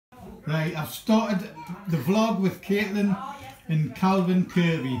Right, I've started the vlog with Caitlin and Calvin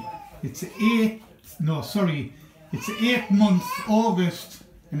Kirby. It's 8th month, August,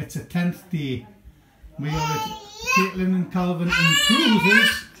 and it's a 10th day. We are at Caitlin and Calvin and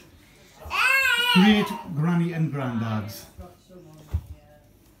Cruz's great granny and granddad's.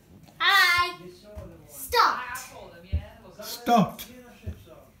 Hi! Stopped! Stopped!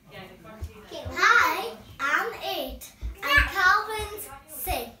 Hi, I'm 8 and Calvin's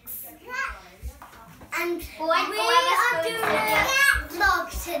 6. And we are doing a vlog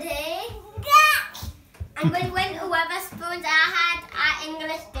today. And we went to Weatherspoons. I had our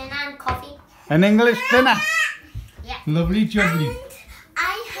English dinner and coffee. An English dinner? Yeah. Lovely jubbly. And I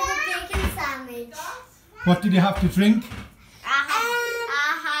had a bacon sandwich. What did you have to drink? I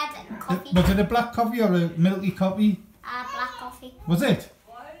had coffee. Was it a black coffee or a milky coffee? Black coffee. Was it?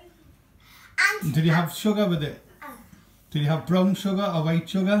 And did you have sugar with it? Did you have brown sugar or white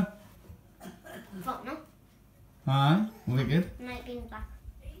sugar? Fuck no. Aye, wicked. Might be black.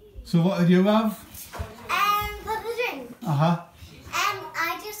 So what did you have? For the drink.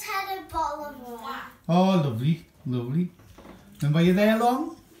 I just had a bottle of water. Oh, lovely, lovely. And were you there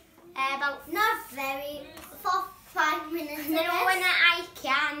long? About not very, for 5 minutes. And then we went to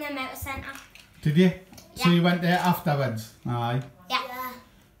IKEA and the motor centre. Did you? Yeah. So you went there afterwards? Aye. Yeah.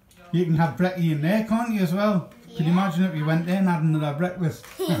 You can have brekkie in there, can't you, as well? Yeah. Could you imagine if you went there and had another breakfast?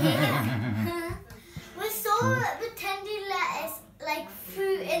 We saw the tendy lettuce, like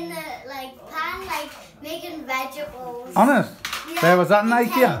fruit in the pan, like making vegetables. Honest? Yeah. There was that in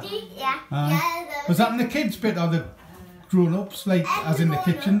IKEA? Tendy, yeah. Was that in the kids bit or the grown-ups, like as in the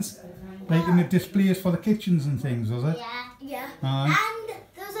kitchens? Like in the displays for the kitchens and things, was it? Yeah. Aye. And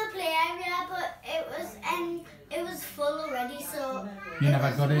there was a play area, but it was full already, so You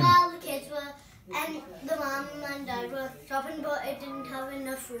never got in? While the kids were, and the mum and dad were shopping, but it didn't have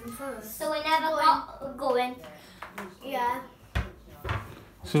enough room for us. So we never got going. Yeah.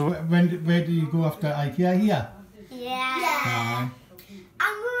 So where did you go after IKEA here? Yeah. Aye.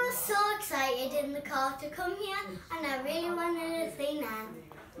 And we were so excited in the car to come here, and I really wanted to see Nan.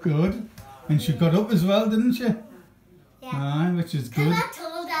 Good. And she got up as well, didn't she? Yeah. Aye, which is good. Because I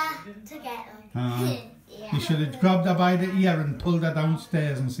told her to get up. Aye. Yeah. You should have grabbed her by the ear and pulled her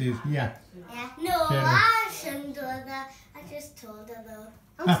downstairs and said, yeah. Yeah. No, I shouldn't do that. I just told her though.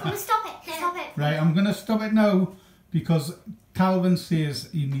 I'm just going to stop it. Stop it. Right, I'm going to stop it now because Calvin says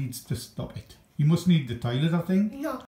he needs to stop it. He must need the toilet, I think. No.